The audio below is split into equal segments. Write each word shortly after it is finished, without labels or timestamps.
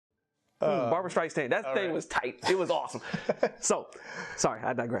Barber Strike Stand. That thing was tight. It was awesome. So, sorry,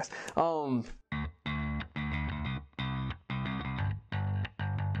 I digress.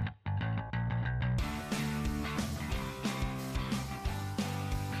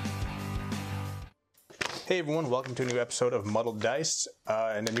 Hey everyone, welcome to a new episode of Muddled Dice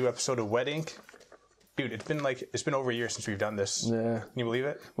and a new episode of Wet Ink. Dude, it's been over a year since we've done this. Yeah. Can you believe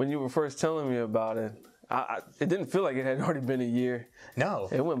it? When you were first telling me about it, it didn't feel like it had already been a year. No.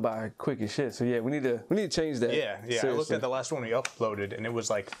 It went by quick as shit. So yeah, we need to change that. Yeah. Seriously. I looked at the last one we uploaded and it was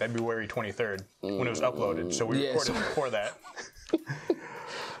like February 23rd when it was uploaded. So we recorded before that.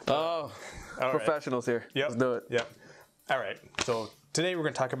 Oh, professionals here. Yep. Let's do it. Yep. All right. So today we're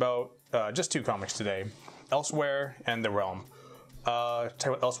going to talk about just two comics today. Elsewhere and The Realm. Talk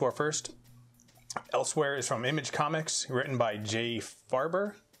about Elsewhere first. Elsewhere is from Image Comics, written by Jay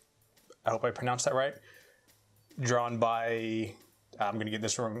Faerber. I hope I pronounced that right. Drawn by, I'm going to get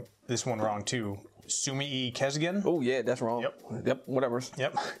this one wrong too, Sumeyye Kesgin. Oh yeah, that's wrong. Yep, whatever.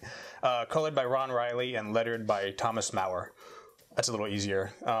 Yep. Colored by Ron Riley and lettered by Thomas Maurer. That's a little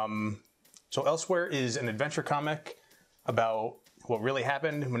easier. So Elsewhere is an adventure comic about what really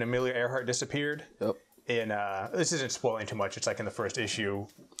happened when Amelia Earhart disappeared. Yep. And this isn't spoiling too much. It's like in the first issue,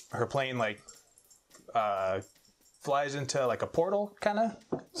 her plane flies into like a portal, kind of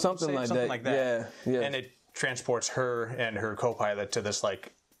something like that. Yeah. And it transports her and her co-pilot to this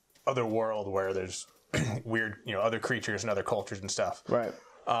like other world where there's weird, other creatures and other cultures and stuff. Right.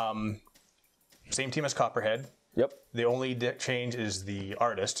 Same team as Copperhead. Yep. The only change is the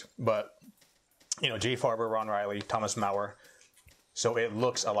artist, but Jay Faerber, Ron Riley, Thomas Maurer. So it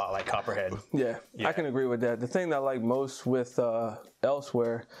looks a lot like Copperhead. Yeah, I can agree with that. The thing that I like most with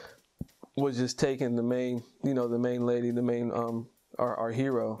Elsewhere was just taking the main, the main lady, the main our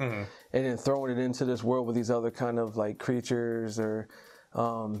hero, and then throwing it into this world with these other kind of like creatures, or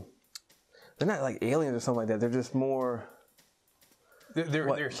they're not like aliens or something like that. They're just more.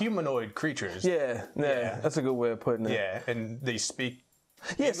 They're humanoid creatures. Yeah, that's a good way of putting it. Yeah, and they speak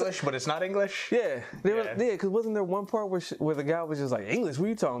English, but it's not English. Yeah, because wasn't there one part where the guy was just like, English? What are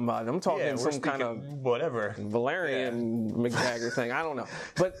you talking about? I'm talking some kind of whatever Valerian McJagger thing. I don't know.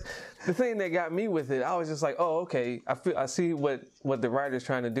 But the thing that got me with it, I was just like, oh, okay. I see what the writer's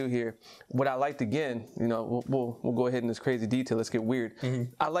trying to do here. What I liked again, we'll go ahead in this crazy detail. Let's get weird.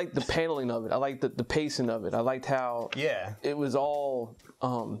 I liked the paneling of it. I liked the pacing of it. I liked how it was all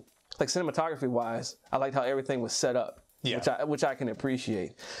like cinematography wise. I liked how everything was set up. Yeah, which I can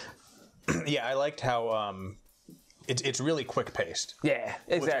appreciate. Yeah, I liked how it's really quick paced. Yeah,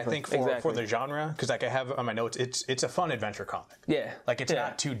 exactly. Which I think for the genre, because like I have on my notes, it's a fun adventure comic. Yeah, like it's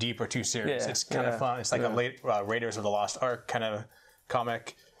not too deep or too serious. It's kind of fun. It's like a Raiders of the Lost Ark kind of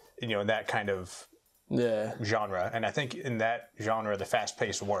comic. That kind of genre. And I think in that genre, the fast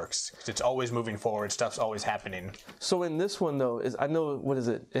pace works. It's always moving forward. Stuff's always happening. So in this one though, I know, what is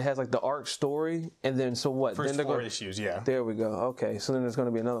it? It has like the arc story, and then so what? First then 4 issues, yeah. There we go. Okay, so then there's going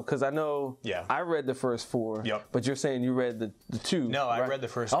to be another. Because I know I read the first 4. Yep. But you're saying you read the 2. No, right? I read the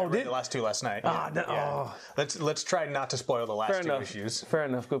first. I read the last 2 last night. Let's try not to spoil the last 2 issues. Fair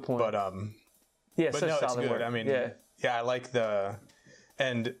enough. Good point. But no, it's good. Work. I mean, I like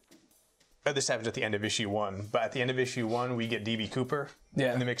and. This happens at the end of issue 1, but at the end of issue 1, we get DB Cooper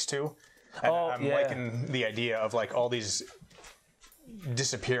in the mix too. And I'm liking the idea of like all these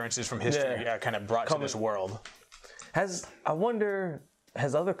disappearances from history kind of brought to this world. I wonder,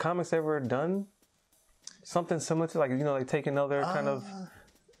 has other comics ever done something similar to like taking other kind of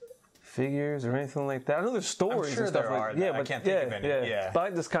figures or anything like that? I know there's stories. I'm sure and stuff there are. But I can't think of any. Yeah. But I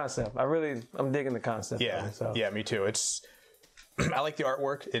like this concept. I'm digging the concept. Yeah, me too. I like the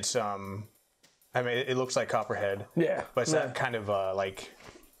artwork. It's it looks like Copperhead. Yeah. But it's that kind of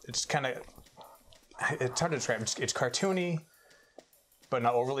it's kind of, it's hard to describe. It's cartoony, but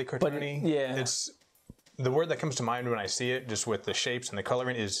not overly cartoony. But, it's the word that comes to mind when I see it, just with the shapes and the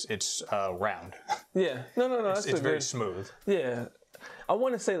coloring, is it's round. Yeah. No. It's very smooth. Yeah. I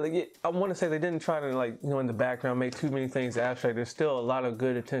want to say they didn't try to in the background make too many things abstract. There's still a lot of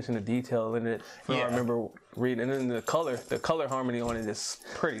good attention to detail in it. I remember reading, and then the color harmony on it is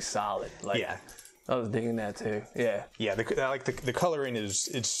pretty solid. I was digging that too. Yeah. Yeah. I like the coloring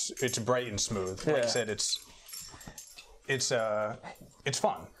it's bright and smooth. Like I said, it's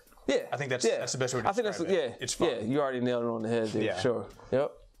fun. Yeah. I think that's the best way to describe it. It's fun. Yeah. You already nailed it on the head, dude. Yeah. Sure.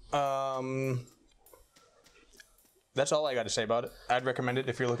 Yep. That's all I got to say about it. I'd recommend it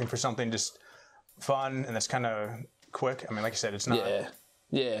if you're looking for something just fun and that's kind of quick. I mean, like I said, it's not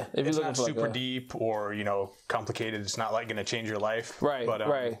Yeah, if it's not super deep or complicated. It's not like going to change your life. Right, but,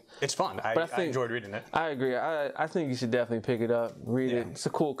 right. It's fun. I enjoyed reading it. I agree. I think you should definitely pick it up, read it. It's a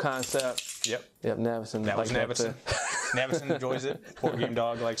cool concept. Yep. Navison. That was Navison. Navison enjoys it. Board Game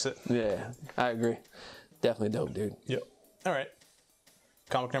Dog likes it. Yeah, I agree. Definitely dope, dude. Yep. All right.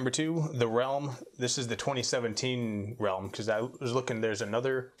 Comic number 2, The Realm. This is the 2017 Realm because I was looking. There's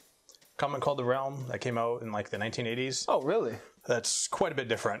another comic called The Realm that came out in like the 1980s. Oh, really? That's quite a bit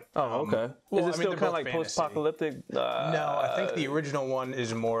different. Oh, okay. Is it still kind of like post-apocalyptic? No, I think the original one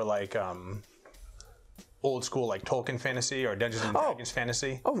is more like old school, like Tolkien fantasy or Dungeons and Dragons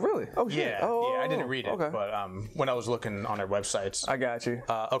fantasy. Oh, really? Oh, shit. Yeah, I didn't read it, but when I was looking on their websites. I got you.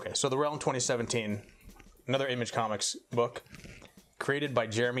 Okay, so The Realm 2017, another Image Comics book, created by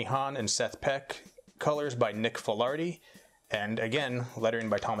Jeremy Haun and Seth Peck, colors by Nick Filardi, and again, lettering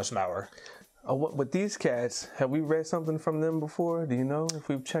by Thomas Maurer. With these cats, have we read something from them before? Do you know if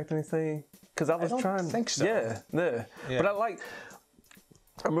we've checked anything? Because I don't think so. Yeah. But I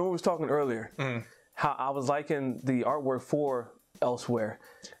remember we was talking earlier how I was liking the artwork for Elsewhere.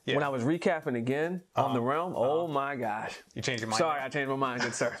 Yeah. When I was recapping again on The Realm, oh my gosh. You changed your mind? Sorry, I changed my mind,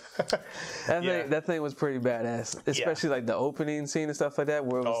 good sir. That thing was pretty badass. Especially like the opening scene and stuff like that,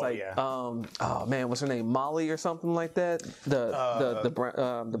 where it was oh man, what's her name? Molly or something like that? The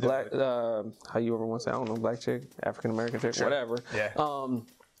black, how you ever want to say, I don't know, black chick, African American chick, whatever. Yeah.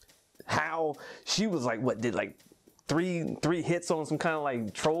 How she was like, did three hits on some kind of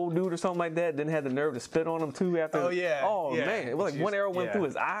like troll dude or something like that, then had the nerve to spit on him too after. Oh man, it was like one arrow went through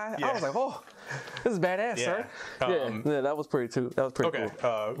his eye. I was like, oh, this is badass, sir. That was pretty cool. Okay,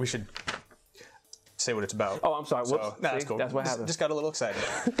 we should say what it's about. Oh, I'm sorry. Whoops. That's cool. That's what happened. Just got a little excited.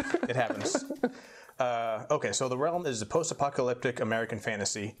 It happens. Okay, so The Realm is a post-apocalyptic American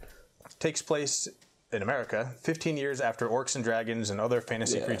fantasy. It takes place in America 15 years after orcs and dragons and other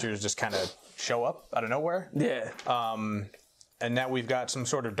fantasy creatures just kind of show up out of nowhere. Yeah. And now we've got some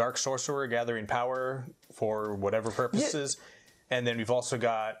sort of dark sorcerer gathering power for whatever purposes. Yeah. And then we've also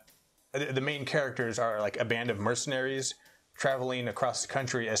got the main characters are like a band of mercenaries traveling across the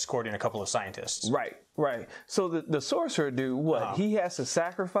country escorting a couple of scientists. Right. So the sorcerer dude, what? He has to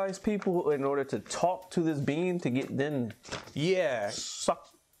sacrifice people in order to talk to this being to get them sucked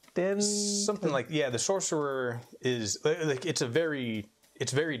in? Something like, the sorcerer is like, it's very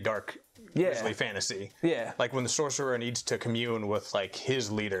dark. Grisly fantasy. Yeah. Like when the sorcerer needs to commune with like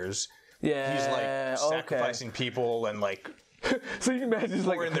his leaders. Yeah. He's like sacrificing people and like so you can imagine just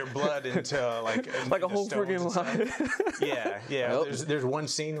pouring their blood into like a whole freaking line. Yeah. There's one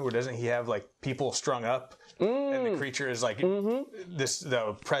scene where doesn't he have like people strung up and the creature is like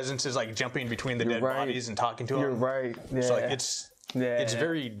the presence is like jumping between the dead bodies and talking to him. You're right. Yeah. So like it's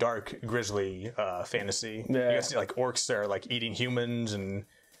very dark, grisly fantasy. Yeah. You guys see like orcs are like eating humans and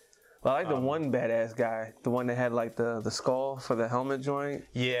Well, I like the one badass guy, the one that had like the skull for the helmet joint.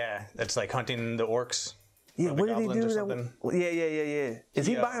 Yeah, that's like hunting the orcs. Yeah, what did he do? Yeah. Is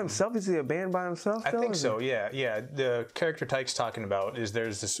he by himself? Is he a band by himself? I think so. Yeah. The character Tyke's talking about is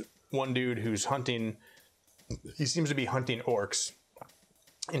there's this one dude who's hunting. He seems to be hunting orcs,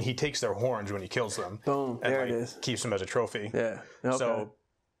 and he takes their horns when he kills them. Boom! And there it is. Keeps them as a trophy. Yeah. Okay. So.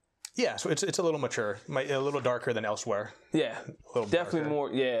 Yeah, so it's a little mature, a little darker than Elsewhere. Yeah, definitely darker.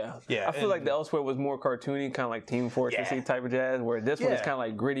 More. Yeah. I feel like the Elsewhere was more cartoony, kind of like Team Fortress-y type of jazz, where this one is kind of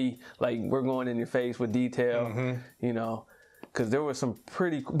like gritty, like we're going in your face with detail, you know, because there was some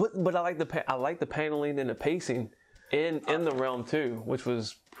pretty. But I like the paneling and the pacing in the Realm too, which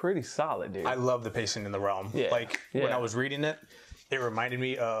was pretty solid, dude. I love the pacing in the Realm. Yeah. When I was reading it, it reminded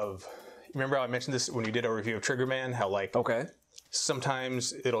me of. Remember how I mentioned this when you did a review of Triggerman? How like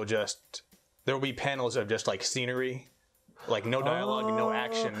sometimes there'll be panels of just like scenery, like no dialogue, no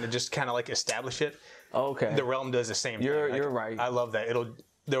action, and just kind of like establish it. Okay. The Realm does the same thing. You're right. I love that.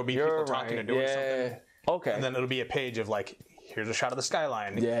 There'll be people talking or doing something. Okay. And then it'll be a page of like, here's a shot of the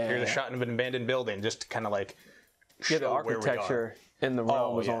skyline. Yeah. Here's a shot of an abandoned building, just to kind of like show the architecture in the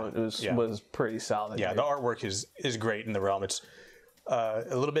Realm was pretty solid. Yeah, the artwork is great in the Realm. It's a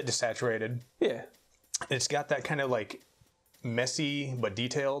little bit desaturated. Yeah. It's got that kind of like messy but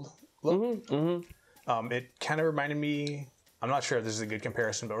detailed look. It kind of reminded me, I'm not sure if this is a good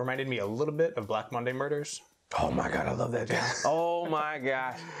comparison, but reminded me a little bit of Black Monday Murders. Oh my God, I love that. Oh my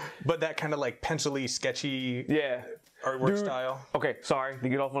gosh. But that kind of like pencil-y, sketchy artwork style. Okay, sorry to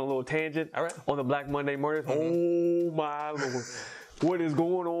get off on a little tangent. All right. On the Black Monday Murders. Oh my Lord. What is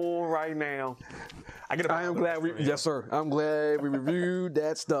going on right now? I'm glad we reviewed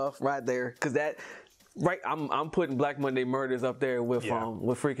that stuff right there. Because Right, I'm putting Black Monday Murders up there with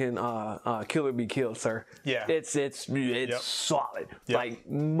freaking Killer Be Killed, sir. Yeah, it's solid. Yep.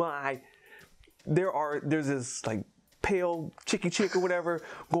 Like there's this like pale chick or whatever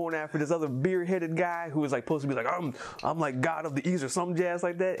going after this other beard-headed guy who is like supposed to be like I'm like God of the East or some jazz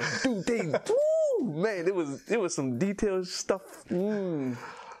like that. And dude, man, it was some detailed stuff.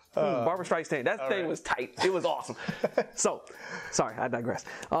 Barbara Streisand, that thing was tight. It was awesome. So, sorry, I digress.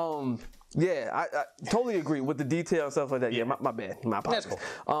 Yeah, I totally agree with the detail and stuff like that. Yeah, my bad. My apologies. That's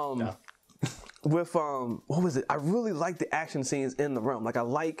cool. With what was it? I really like the action scenes in the realm. Like I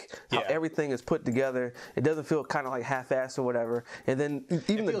like how everything is put together. It doesn't feel kind of like half-assed or whatever. And then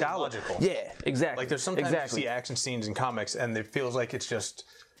even the dialogue. Logical. Yeah, exactly. Like there's sometimes you see action scenes in comics and it feels like it's just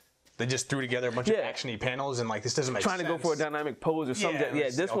they just threw together a bunch of actiony panels and like this doesn't make sense. Trying to go for a dynamic pose or something. Yeah,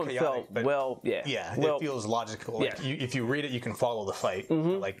 this one felt it feels logical. Like if you read it, you can follow the fight.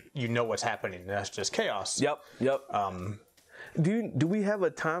 Like you know what's happening. That's just chaos. Yep. Do we have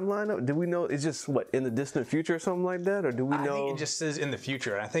a timeline? Do we know it's just what in the distant future or something like that, or do we know? I think it just says in the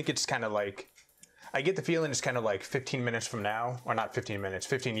future. I think it's kind of like. I get the feeling it's kind of like 15 minutes from now, or not 15 minutes,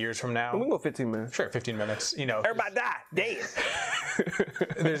 15 years from now. We can go 15 minutes. Sure, 15 minminutes. You know, everybody die. Damn.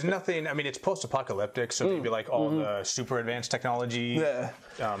 There's nothing. I mean, it's post-apocalyptic, so maybe like all the super advanced technology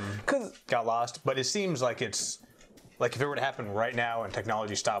got lost. But it seems like it's like if it were to happen right now and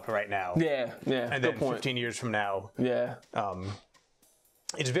technology stopped right now. Yeah. And then 15 years from now. Yeah.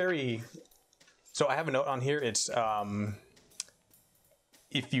 It's very. So I have a note on here. It's.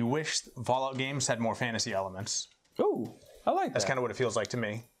 If you wish Fallout games had more fantasy elements. Oh, I like that. That's kind of what it feels like to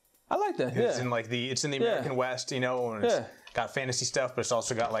me. I like that. It's in like it's in the American West, you know, and it's got fantasy stuff, but it's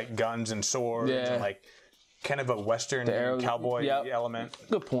also got like guns and swords and like kind of a Western cowboy element.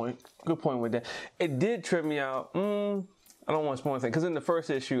 Good point with that. It did trip me out. I don't want to spoil anything because in the first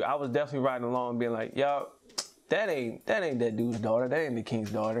issue, I was definitely riding along, being like, "Yo, that ain't that dude's daughter. That ain't the king's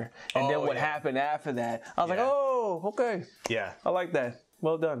daughter." And then what happened after that, I was like, "Oh, okay, I like that."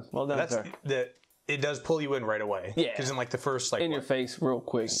 Well done, sir. It does pull you in right away. Yeah. Because in like the first like your face real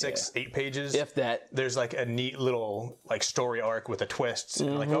quick. 6-8 pages. If that. There's like a neat little like story arc with a twist.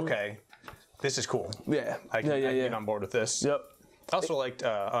 And like, okay, this is cool. Yeah. I can get on board with this. Yep. I also liked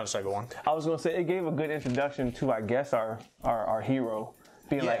sorry, go on. I was gonna say it gave a good introduction to I guess our hero.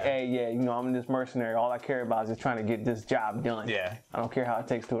 Being like, hey, you know, I'm this mercenary. All I care about is just trying to get this job done. Yeah. I don't care how it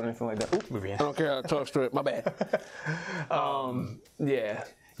takes to it or anything like that. I don't care how it talks to it. My bad.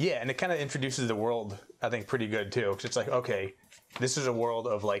 Yeah, and it kind of introduces the world, I think, pretty good, too. Because it's like, okay, this is a world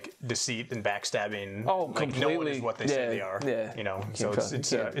of, like, deceit and backstabbing. Oh, like, completely. No one is what they say they are. Yeah. You know, so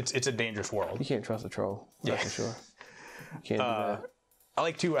it's a dangerous world. You can't trust a troll. That's for sure. You can't do that. I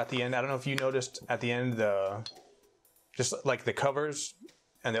like, too, at the end, I don't know if you noticed at the end, just, like, the covers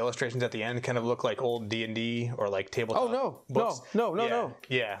and the illustrations at the end kind of look like old D&D or like tabletop books. No.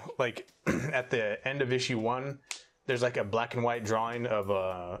 Yeah, like at the end of issue 1, there's like a black and white drawing of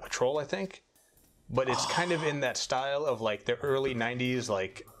a troll, I think. But it's kind of in that style of like the early 90s,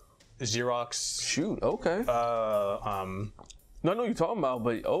 like Xerox. Shoot, okay. No, I know what you're talking about,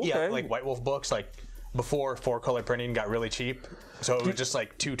 but okay. Yeah, like White Wolf books, like before 4-color printing got really cheap. So it was just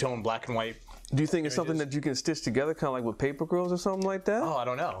like two-tone black and white. Do you think it's something that you can stitch together, kind of like with paper quills or something like that? Oh, I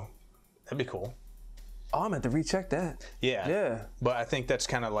don't know. That'd be cool. Oh, I'm going to recheck that. Yeah. But I think that's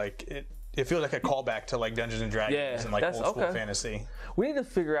kind of like, it feels like a callback to like Dungeons and Dragons and like old school fantasy. We need to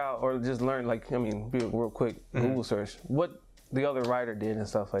figure out or just learn, like, I mean, do a real quick Google search, what the other writer did and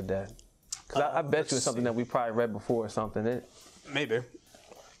stuff like that. Because I bet you it's something that we probably read before or something. Maybe.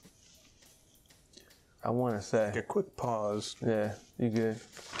 I want to say. Take a quick pause. Yeah, you good.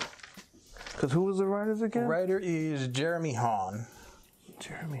 Because who was the writers again? The writer is Jeremy Haun.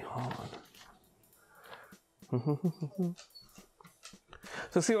 Jeremy Haun.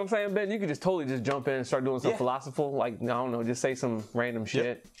 So see what I'm saying, Ben? You could just totally just jump in and start doing some philosophical, like, I don't know, just say some random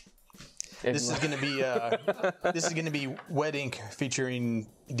shit. This is gonna be Wet Ink featuring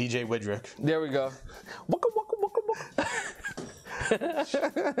DJ Widrick. There we go. Waka waka waka waka.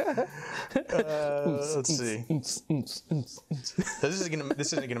 Let's see. This isn't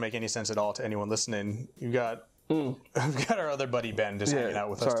gonna make any sense at all to anyone listening. We've got our other buddy Ben just hanging out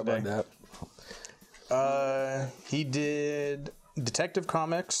with us today. Sorry about that. He did Detective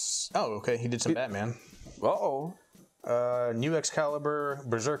Comics. Oh, okay. He did some Batman. Uh-oh. New Excalibur,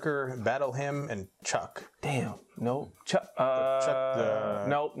 Berserker, Battle Hymn, and Chuck. Damn. Nope. Chuck.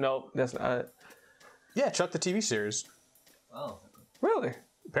 Nope. That's not it. Yeah, Chuck the TV series. Oh. Really?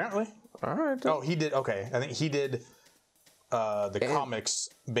 Apparently. All right. Oh, he did. Okay. I think he did the comics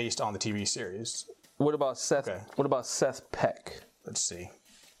based on the TV series. What about Seth? Okay. What about Seth Peck? Let's see.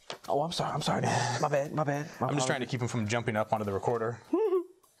 Oh, I'm sorry. My bad. I'm just trying to keep him from jumping up onto the recorder.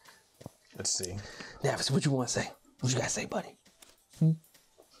 Let's see. Navis, what you want to say? What you got to say, buddy? My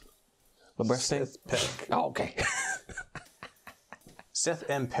birthday? Seth Peck. Oh, okay. Seth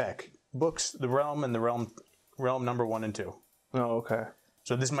M. Peck. Books, The Realm and The Realm number 1 and 2. Oh, okay.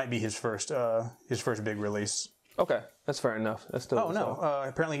 So this might be his first big release. Okay, that's fair enough. That's still. Oh no!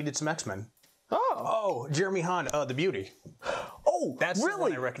 Apparently he did some X-Men. Oh, Jeremy Haun, The Beauty. Oh, That's really? the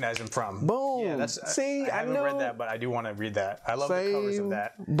one I recognize him from. Boom. Yeah, that's. See, I haven't read that, but I do want to read that. I love the covers of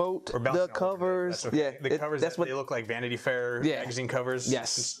that. Boat. The covers. Okay. Yeah, the covers. That's what they look like. Vanity Fair magazine covers.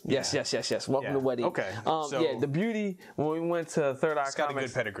 Yes. Welcome to Wedding. Okay. So, The Beauty. When we went to Third Eye It's got Comics, a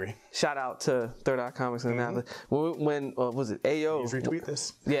good pedigree. Shout out to Third Eye Comics and Annapolis. When was it AO? Please retweet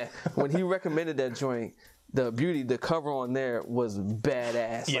this. Yeah, when he recommended that joint, The Beauty, the cover on there was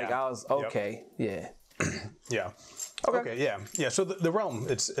badass. Yeah. Like I was okay. Yeah. Yeah. Okay. Yeah. So the Realm,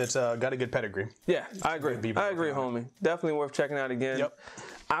 it's got a good pedigree. Yeah, I agree. Homie. Definitely worth checking out again. Yep.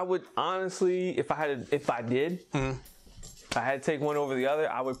 I would honestly, if I had to take one over the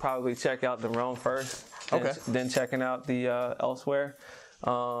other, I would probably check out the Realm first. Okay. Then checking out the Elsewhere.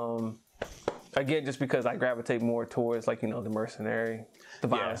 Again, just because I gravitate more towards the mercenary, the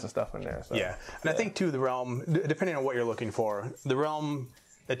violence and stuff in there. So, yeah. And I think too, the Realm, depending on what you're looking for, the Realm,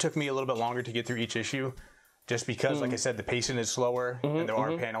 it took me a little bit longer to get through each issue. Just because, like I said, the pacing is slower, and there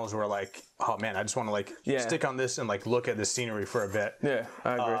are panels where oh man, I just want to stick on this and look at the scenery for a bit. Yeah,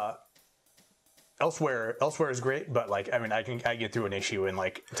 I agree. Elsewhere is great, but I get through an issue in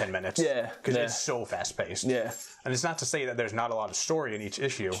 10 minutes. Yeah, because it's so fast paced. Yeah, and it's not to say that there's not a lot of story in each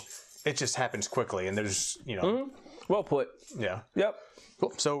issue. It just happens quickly, and there's well put. Yeah. Yep.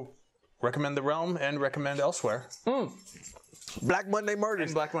 Cool. So recommend The Realm and recommend Elsewhere. Black Monday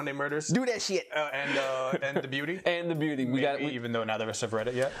Murders. And Black Monday Murders. Do that shit. And The Beauty. And The Beauty. Even though neither of us have read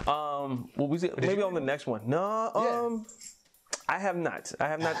it yet. Maybe on the next one. No. I have not.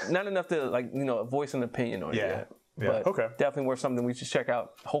 Not enough to voice an opinion on it yet. Yeah. But definitely worth something we should check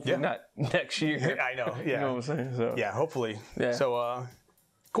out. Hopefully not next year. I know. Yeah. You know what I'm saying? So. Yeah. Hopefully. Yeah. So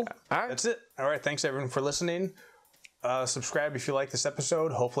cool. All right. That's it. All right. Thanks everyone for listening. Subscribe if you like this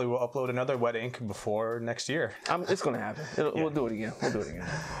episode. Hopefully we'll upload another Wet Ink before next year. It's going to happen. We'll do it again.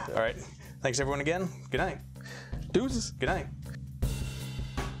 All right. Thanks everyone again. Good night. Deuces. Good night.